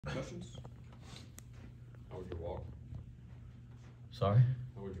questions? How was your walk? Sorry?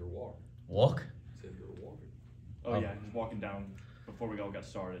 How was your walk? Walk? Said you were walking. Oh, yeah, just walking down before we all got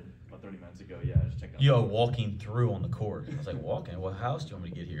started about 30 minutes ago. Yeah, just checking out. Yo, walking through on the court. I was like, walking? What house do you want me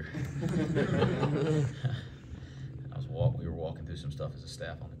to get here? We were walking through some stuff as a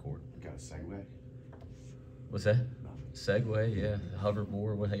staff on the court. Got a Segway? What's that? Segway, yeah.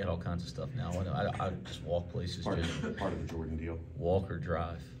 Hoverboard. Well, they got all kinds of stuff now. I just walk places. Part of the Jordan deal. Walk or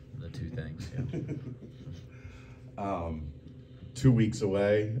drive, the two things. Yeah. 2 weeks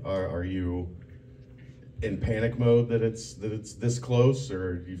away. Are you in panic mode that it's this close, or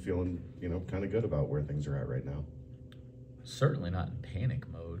are you feeling kind of good about where things are at right now? Certainly not in panic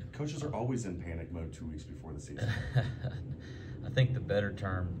mode. Coaches are always in panic mode 2 weeks before the season. I think the better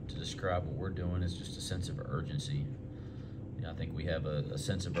term to describe what we're doing is just a sense of urgency. I think we have a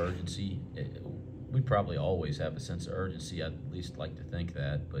sense of urgency. We probably always have a sense of urgency. I'd at least like to think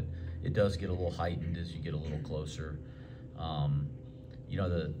that, but it does get a little heightened as you get a little closer. On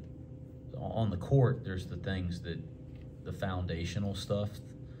the court, there's the things that the foundational stuff,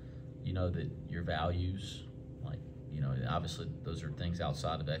 that your values, obviously those are things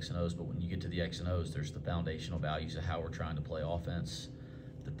outside of X and O's, but when you get to the X and O's, there's the foundational values of how we're trying to play offense,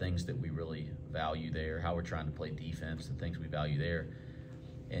 the things that we really value there, how we're trying to play defense, the things we value there.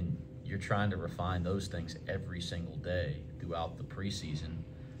 And you're trying to refine those things every single day throughout the preseason,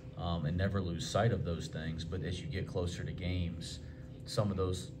 and never lose sight of those things. But as you get closer to games, some of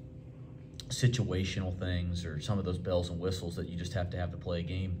those situational things or some of those bells and whistles that you just have to play a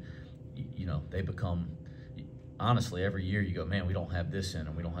game, they become, honestly, every year you go, man, we don't have this in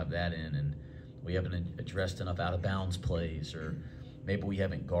and we don't have that in, and we haven't addressed enough out of bounds plays, or maybe we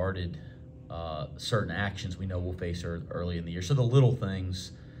haven't guarded certain actions we know we'll face early in the year. So the little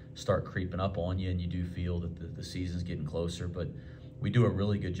things start creeping up on you, and you do feel that the season's getting closer. But we do a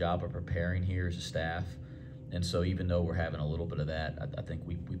really good job of preparing here as a staff. And so even though we're having a little bit of that, I think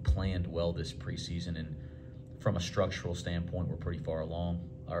we planned well this preseason. And from a structural standpoint, we're pretty far along,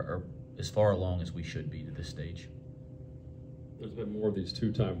 or as far along as we should be to this stage. There's been more of these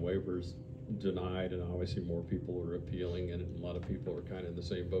two-time waivers denied, and obviously more people are appealing, and a lot of people are kind of in the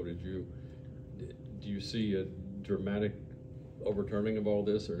same boat as you. Do you see a dramatic overturning of all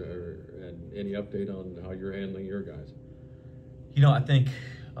this, and any update on how you're handling your guys? I think,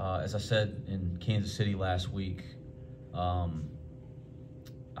 as I said in Kansas City last week, I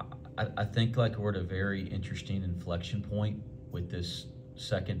think like we're at a very interesting inflection point with this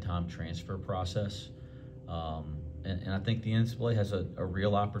second-time transfer process. And I think the NCAA has a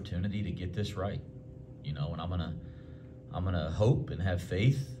real opportunity to get this right, and I'm gonna hope and have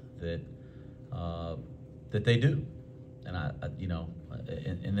faith that they do, and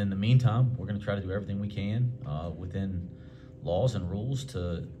and in the meantime, we're gonna try to do everything we can within laws and rules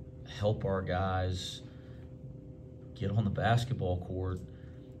to help our guys get on the basketball court,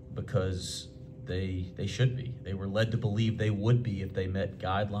 because they should be. They were led to believe they would be if they met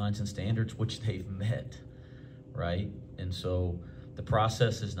guidelines and standards, which they've met. Right? And so the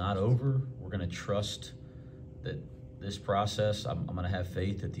process is not over. We're going to trust that this process, I'm going to have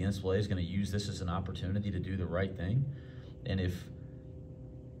faith that the NCAA is going to use this as an opportunity to do the right thing. And if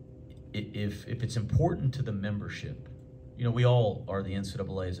it's important to the membership, we all are the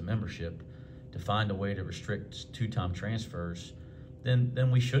NCAA as a membership, to find a way to restrict two-time transfers,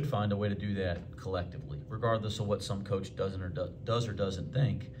 then we should find a way to do that collectively, regardless of what some coach does or doesn't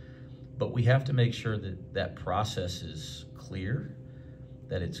think. But we have to make sure that process is clear,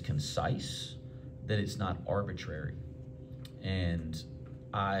 that it's concise, that it's not arbitrary. And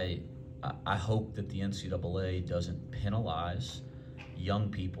I hope that the NCAA doesn't penalize young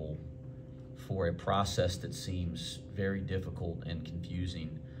people for a process that seems very difficult and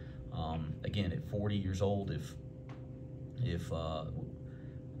confusing. Again, at 40 years old, if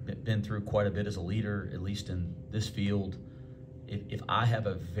been through quite a bit as a leader, at least in this field, if I have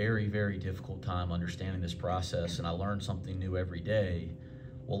a very, very difficult time understanding this process and I learn something new every day,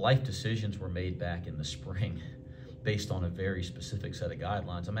 well, life decisions were made back in the spring based on a very specific set of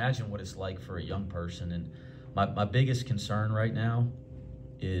guidelines. Imagine what it's like for a young person. And my biggest concern right now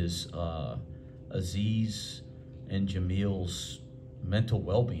is Aziz and Jamil's mental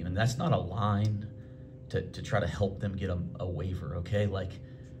well-being. And that's not a line to try to help them get a waiver, okay? Like,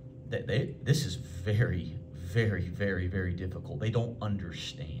 this is very, very, very, very difficult. They don't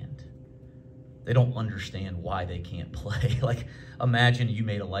understand. They don't understand why they can't play. Like, imagine you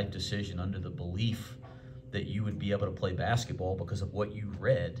made a life decision under the belief that you would be able to play basketball because of what you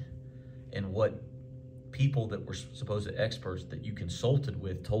read and what people that were supposed experts that you consulted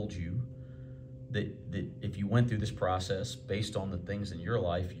with told you that if you went through this process based on the things in your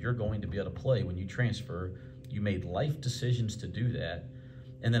life, you're going to be able to play when you transfer. You made life decisions to do that.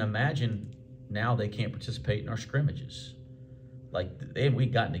 And then imagine now they can't participate in our scrimmages. Like we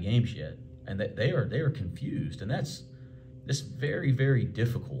haven't gotten to games yet, and they are confused, and that's very, very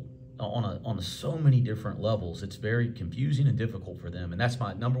difficult on so many different levels. It's very confusing and difficult for them, and that's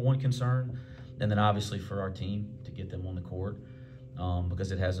my number one concern. And then obviously for our team to get them on the court,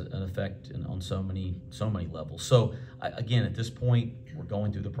 because it has an effect on so many levels. So again, at this point, we're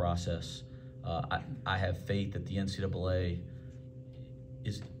going through the process. I have faith that the NCAA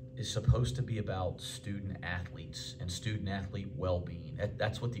is supposed to be about student athletes and student athlete well-being.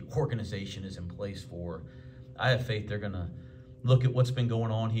 That's what the organization is in place for. I have faith they're going to look at what's been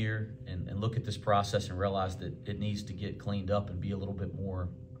going on here and look at this process and realize that it needs to get cleaned up and be a little bit more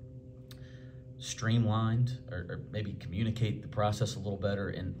streamlined, or maybe communicate the process a little better.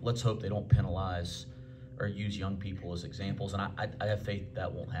 And let's hope they don't penalize or use young people as examples. And I have faith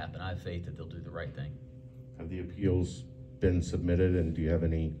that won't happen. I have faith that they'll do the right thing. Have the appeals been submitted, and do you have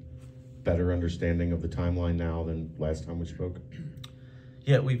any better understanding of the timeline now than last time we spoke?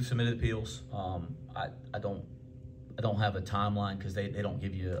 Yeah, we've submitted appeals. I don't have a timeline because they don't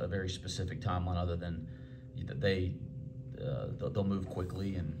give you a very specific timeline other than that they'll move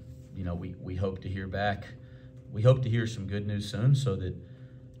quickly, and we hope to hear back. We hope to hear some good news soon, so that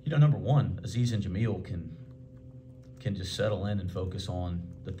number one, Aziz and Jamil can just settle in and focus on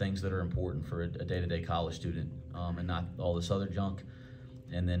the things that are important for a day-to-day college student, and not all this other junk.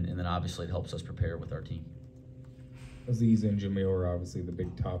 And then obviously it helps us prepare with our team. Aziz and Jamil are obviously the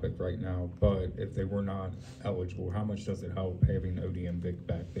big topic right now, but if they were not eligible, how much does it help having Odie and Vic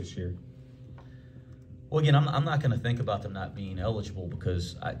back this year? Well, again, I'm not going to think about them not being eligible,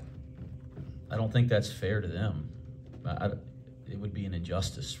 because I don't think that's fair to them. It would be an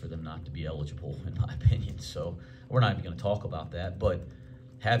injustice for them not to be eligible, in my opinion. So we're not even going to talk about that. But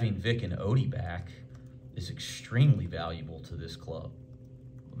having Vic and Odie back is extremely valuable to this club.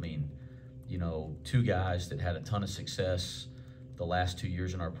 I mean, two guys that had a ton of success the last 2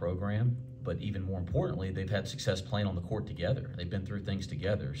 years in our program, but even more importantly, they've had success playing on the court together. They've been through things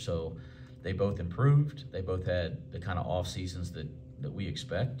together. So they both improved. They both had the kind of off seasons that we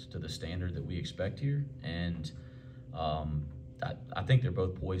expect, to the standard that we expect here. And I think they're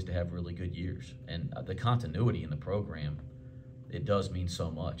both poised to have really good years. And the continuity in the program, it does mean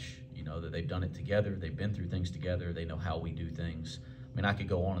so much, that they've done it together. They've been through things together. They know how we do things. I mean, I could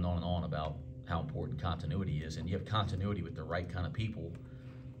go on and on and on about how important continuity is. And you have continuity with the right kind of people,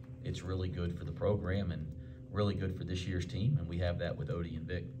 it's really good for the program and really good for this year's team. And we have that with Odie and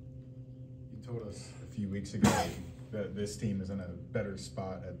Vic. You told us a few weeks ago that this team is in a better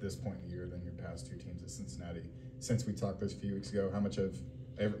spot at this point in the year than your past two teams at Cincinnati. Since we talked this a few weeks ago, how much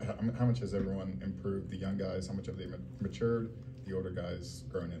has everyone improved? The young guys, how much have they matured? The older guys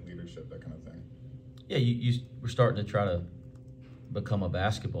grown in leadership, that kind of thing. Yeah, we're starting to try to become a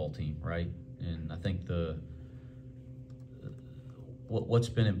basketball team, right? And I think what's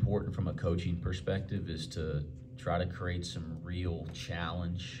been important from a coaching perspective is to try to create some real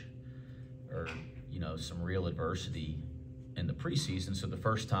challenge, or some real adversity in the preseason, so the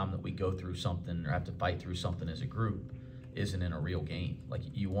first time that we go through something or have to fight through something as a group isn't in a real game. Like,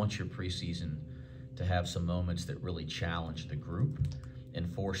 you want your preseason to have some moments that really challenge the group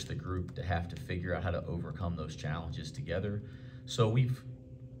and force the group to have to figure out how to overcome those challenges together. So we've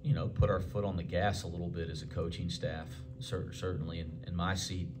put our foot on the gas a little bit as a coaching staff. Certainly in my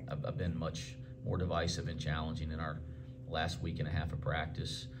seat, I've been much more divisive and challenging in our last week and a half of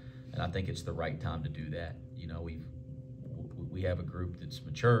practice, and I think it's the right time to do that. We have a group that's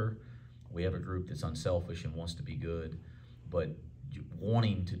mature. We have a group that's unselfish and wants to be good, but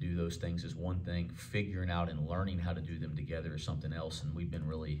wanting to do those things is one thing. Figuring out and learning how to do them together is something else, and we've been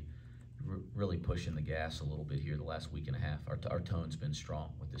really pushing the gas a little bit here the last week and a half. Our tone's been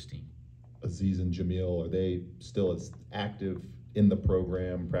strong with this team. Aziz and Jamil, are they still as active in the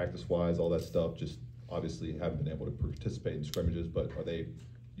program, practice-wise, all that stuff? Just obviously haven't been able to participate in scrimmages, but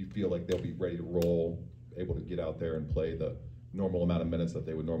you feel like they'll be ready to roll, able to get out there and play the normal amount of minutes that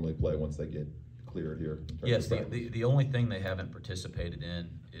they would normally play once they get cleared here? Yes, the only thing they haven't participated in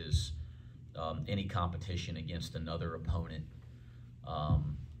is any competition against another opponent.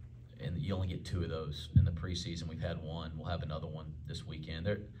 And you only get 2 of those in the preseason. We've had one. We'll have another one this weekend.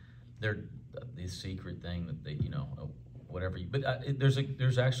 They're the secret thing that they, whatever. But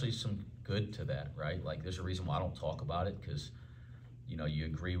there's actually some good to that, right? Like, there's a reason why I don't talk about it, because you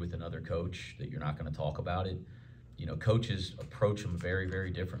agree with another coach that you're not going to talk about it. Coaches approach them very,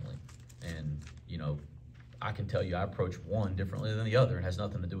 very differently, and I can tell you I approach one differently than the other. It has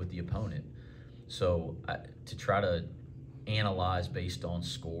nothing to do with the opponent. So to try to analyze based on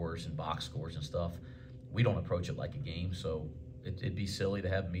scores and box scores and stuff, we don't approach it like a game. So it'd be silly to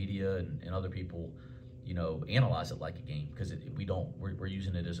have media and other people, analyze it like a game, because we're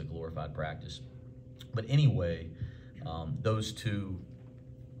using it as a glorified practice. But anyway, those two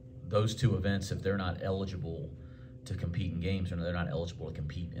events, if they're not eligible to compete in games, or they're not eligible to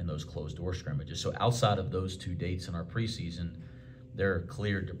compete in those closed door scrimmages. So outside of those 2 dates in our preseason, they're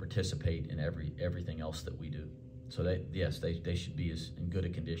cleared to participate in everything else that we do. So they should be as in good a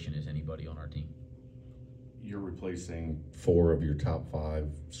condition as anybody on our team. You're replacing 4 of your top 5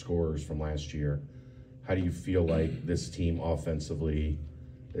 scorers from last year. How do you feel like this team offensively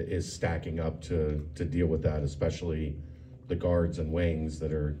is stacking up to deal with that, especially the guards and wings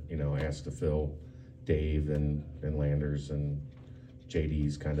that are, asked to fill Dave and Landers and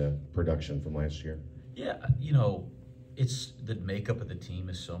JD's kind of production from last year? Yeah, it's the makeup of the team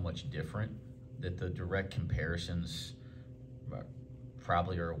is so much different that the direct comparisons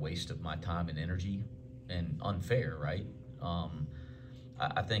probably are a waste of my time and energy and unfair, right?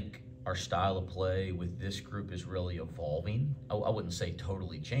 I think our style of play with this group is really evolving. I wouldn't say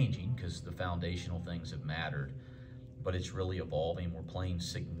totally changing, because the foundational things have mattered, but it's really evolving. We're playing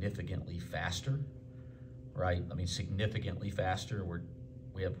significantly faster, right? I mean, significantly faster.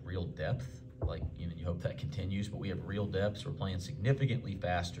 We have real depth. Like, you hope that continues, but we have real depth. So we're playing significantly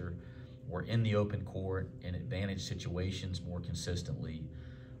faster. We're in the open court in advantage situations more consistently.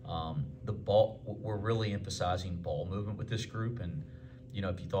 The ball, we're really emphasizing ball movement with this group. And,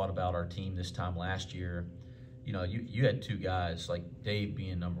 if you thought about our team this time last year, you had 2 guys, like Dave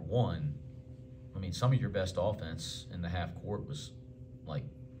being number 1. I mean, some of your best offense in the half court was like,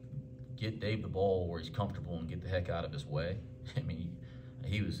 get Dave the ball where he's comfortable and get the heck out of his way. I mean,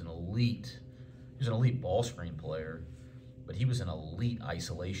 he was an elite ball screen player, but he was an elite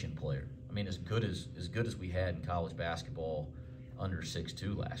isolation player. I mean, as good as we had in college basketball under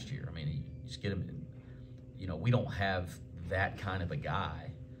 6'2" last year. I mean, you just get him in, we don't have that kind of a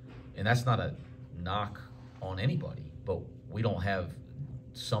guy, and that's not a knock on anybody, but we don't have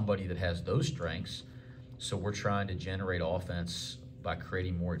somebody that has those strengths. So we're trying to generate offense by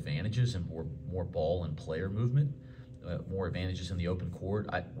creating more advantages and more ball and player movement, more advantages in the open court.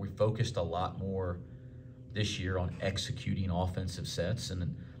 We focused a lot more this year on executing offensive sets.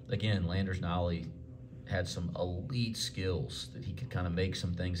 And again, Landers Nolly had some elite skills that he could kind of make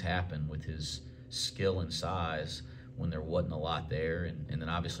some things happen with his skill and size when there wasn't a lot there. And then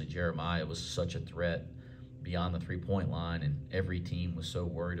obviously Jeremiah was such a threat beyond the three-point line, and every team was so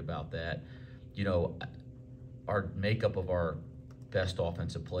worried about that. Our makeup of our best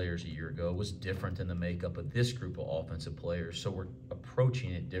offensive players a year ago was different than the makeup of this group of offensive players. So we're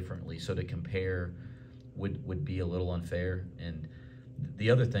approaching it differently. So to compare would be a little unfair. And the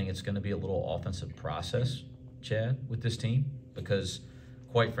other thing, it's going to be a little offensive process, Chad, with this team, because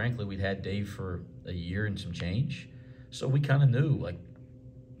quite frankly, we'd had Dave for a year and some change. So we kind of knew, like,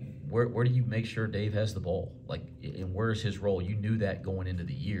 where do you make sure Dave has the ball? Like, and where's his role? You knew that going into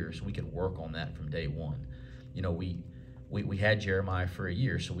the year, so we could work on that from day one. We had Jeremiah for a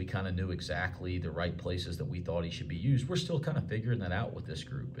year, so we kind of knew exactly the right places that we thought he should be used. We're still kind of figuring that out with this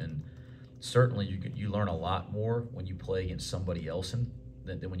group, and certainly you learn a lot more when you play against somebody else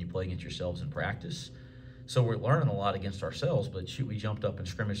than when you play against yourselves in practice. So we're learning a lot against ourselves, but shoot, we jumped up and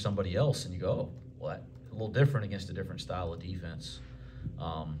scrimmaged somebody else, and you go, oh, well, a little different against a different style of defense,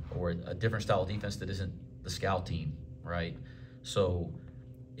 or a different style of defense that isn't the scout team, right? So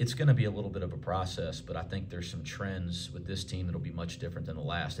it's going to be a little bit of a process, but I think there's some trends with this team that'll be much different than the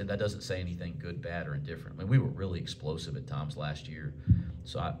last. And that doesn't say anything good, bad, or indifferent. I mean, we were really explosive at times last year,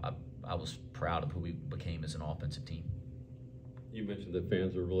 so I was proud of who we became as an offensive team. You mentioned that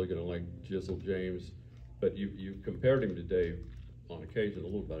fans are really going to like Jizzle James, but you've compared him to Dave on occasion a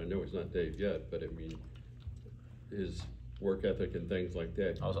little bit. I know he's not Dave yet, but I mean, his work ethic and things like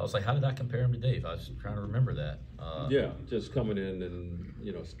that. I was like, how did I compare him to Dave? I was trying to remember that. Yeah, just coming in and,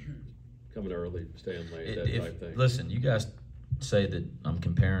 coming early, staying late, that type thing. Listen, you guys say that I'm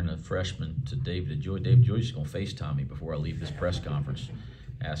comparing a freshman to David Joy. David Joy's just going to FaceTime me before I leave this press conference,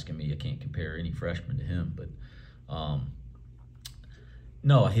 asking me I can't compare any freshman to him. But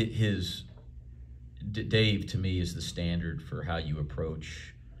no, Dave to me is the standard for how you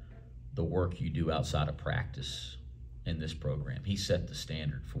approach the work you do outside of practice in this program. He set the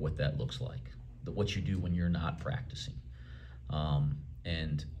standard for what that looks like, what you do when you're not practicing.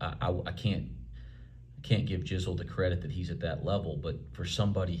 And I can't give Jizzle the credit that he's at that level, but for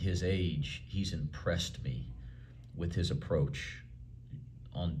somebody his age, he's impressed me with his approach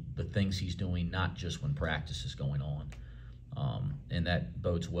on the things he's doing, not just when practice is going on. And that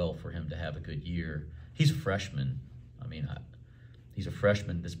bodes well for him to have a good year. He's a freshman. I mean, he's a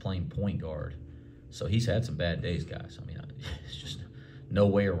freshman that's playing point guard. So he's had some bad days, guys. I mean, it's just no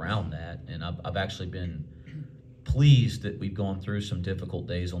way around that. And I've actually been pleased that we've gone through some difficult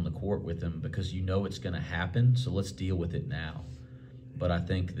days on the court with him, because you know it's going to happen, so let's deal with it now. But I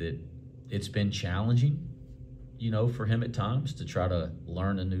think that it's been challenging, you know, for him at times to try to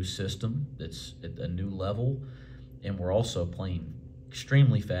learn a new system that's at a new level. And we're also playing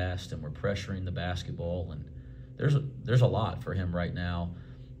extremely fast, and we're pressuring the basketball, and there's a lot for him right now.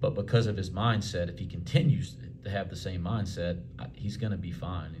 But because of his mindset, if he continues to have the same mindset, he's going to be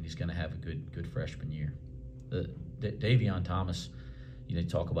fine, and he's going to have a good freshman year. Davion Thomas, you know,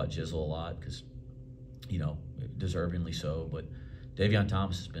 talk about Jizzle a lot because, you know, deservingly so, but Davion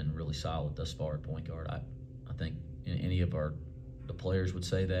Thomas has been really solid thus far at point guard. I think any of the players would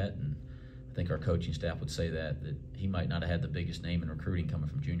say that, and I think our coaching staff would say that he might not have had the biggest name in recruiting coming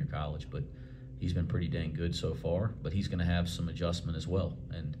from junior college, but he's been pretty dang good so far. But he's going to have some adjustment as well,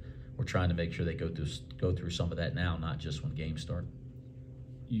 and we're trying to make sure they go through some of that now, not just when games start.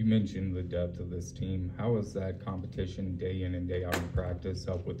 You mentioned the depth of this team. How has that competition day in and day out in practice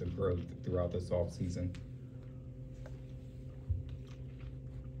helped with the growth throughout this offseason?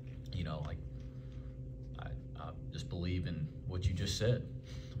 You know, like I just believe in what you just said.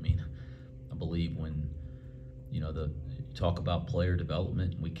 I mean, I believe when, you know, you talk about player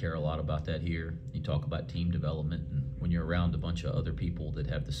development, we care a lot about that here. You talk about team development, and when you're around a bunch of other people that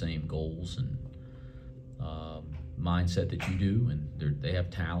have the same goals and mindset that you do, and they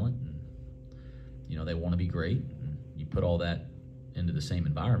have talent, and, you know, they want to be great, and you put all that into the same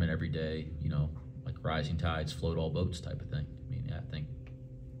environment every day, you know, like rising tides float all boats type of thing. I mean, I think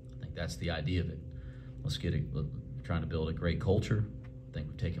that's the idea of it. We're trying to build a great culture. I think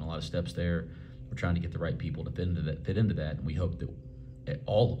we've taken a lot of steps there. We're trying to get the right people to fit into that, and we hope that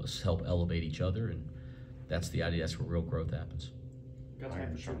all of us help elevate each other, and that's the idea. That's where real growth happens. Got time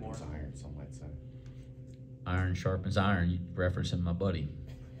Iron for two more. sharpens iron, some might say. Iron sharpens iron, referencing my buddy.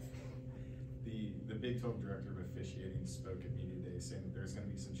 The Big 12 director of officiating spoke at media day saying that there's going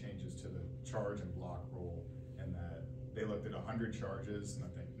to be some changes to the charge and block rule, and that they looked at 100 charges, and I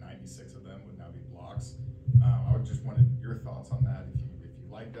think 96 of them would now be blocks. I just wanted your thoughts on that, if you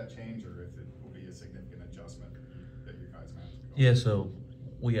like that change, or if it will be a significant adjustment that you guys might have to go. Yeah, so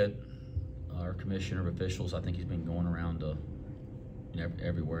we had our commissioner of officials, I think he's been going around to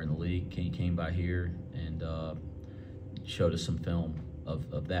everywhere in the league. He came by here and showed us some film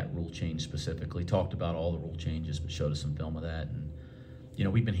of that rule change specifically. Talked about all the rule changes, but showed us some film of that. And, you know,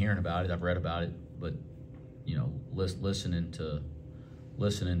 we've been hearing about it. I've read about it, but, you know, listening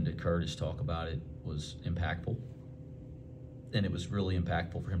to Curtis talk about it was impactful. And it was really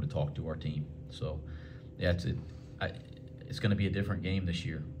impactful for him to talk to our team. So, yeah, it's going to be a different game this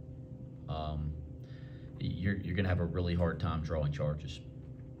year. You're going to have a really hard time drawing charges.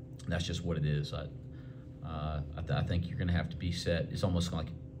 And that's just what it is. I think you're going to have to be set. It's almost like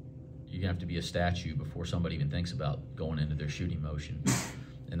you're going to have to be a statue before somebody even thinks about going into their shooting motion.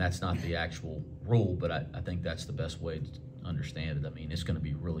 And that's not the actual rule, but I think that's the best way to understand it. I mean, it's going to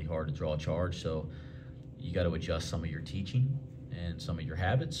be really hard to draw a charge, so you got to adjust some of your teaching and some of your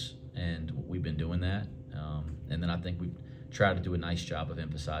habits, and we've been doing that. And then I think we've tried to do a nice job of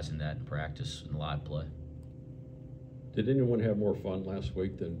emphasizing that in practice and live play. Did anyone have more fun last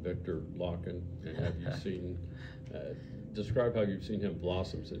week than Victor Locken? And have you seen, describe how you've seen him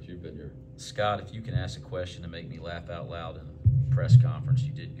blossom since you've been here? Scott, if you can ask a question to make me laugh out loud in a press conference,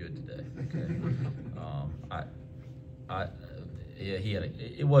 you did good today. Okay. Yeah,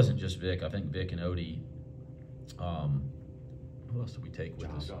 it wasn't just Vic. I think Vic and Odie, who else did we take with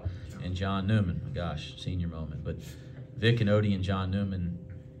us? And John Newman, gosh, senior moment. But Vic and Odie and John Newman,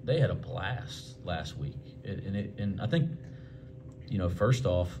 they had a blast last week. And I think, you know, first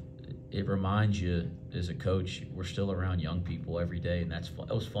off, it reminds you as a coach, we're still around young people every day, and that's fun.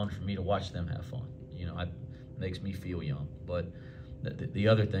 It was fun for me to watch them have fun. You know, it makes me feel young. But the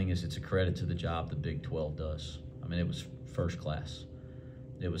other thing is, it's a credit to the job the Big 12 does. I mean, it was first class.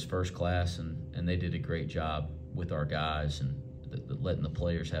 It was first class, and they did a great job with our guys and letting the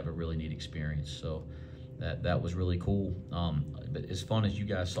players have a really neat experience. So that was really cool. But as fun as you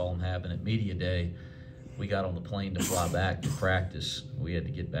guys saw them having at media day, we got on the plane to fly back to practice. We had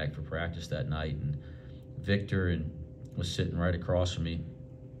to get back for practice that night, and Victor was sitting right across from me,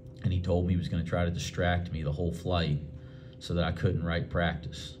 and he told me he was going to try to distract me the whole flight so that I couldn't write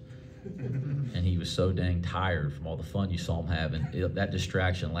practice. And he was so dang tired from all the fun you saw him having. That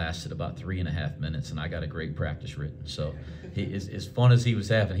distraction lasted about 3.5 minutes, and I got a great practice written. So as fun as he was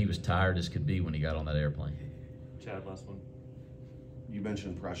having, he was tired as could be when he got on that airplane. Chad, last one. you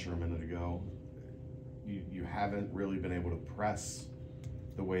mentioned pressure a minute ago. You haven't really been able to press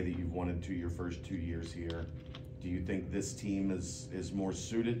the way that you've wanted to your first 2 years here. Do you think this team is more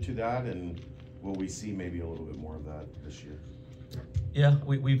suited to that, and will we see maybe a little bit more of that this year? Yeah,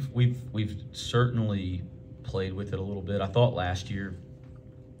 we've certainly played with it a little bit. I thought last year,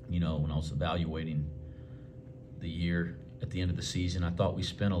 when I was evaluating the year at the end of the season, I thought we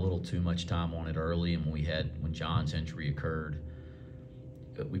spent a little too much time on it early, and when John's injury occurred,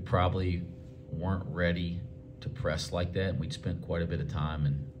 we probably weren't ready to press like that, and we'd spent quite a bit of time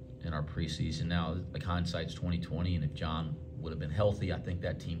in our preseason. Now, like, hindsight's 2020, and if John would have been healthy, I think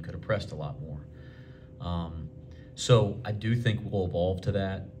that team could have pressed a lot more. So I do think we'll evolve to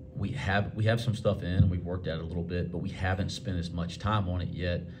that. We have some stuff in, and we've worked at it a little bit, but we haven't spent as much time on it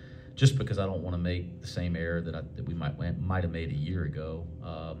yet, just because I don't want to make the same error that we might have made a year ago.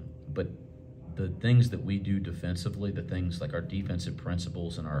 But the things that we do defensively, the things like our defensive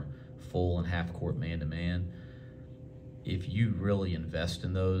principles and our full and half court man-to-man, if you really invest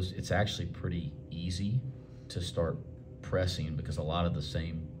in those, it's actually pretty easy to start pressing, because a lot of the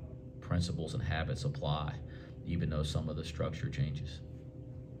same principles and habits apply, even though some of the structure changes.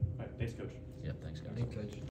 All right, thanks, Coach. Yeah, thanks, guys. Thanks, Coach.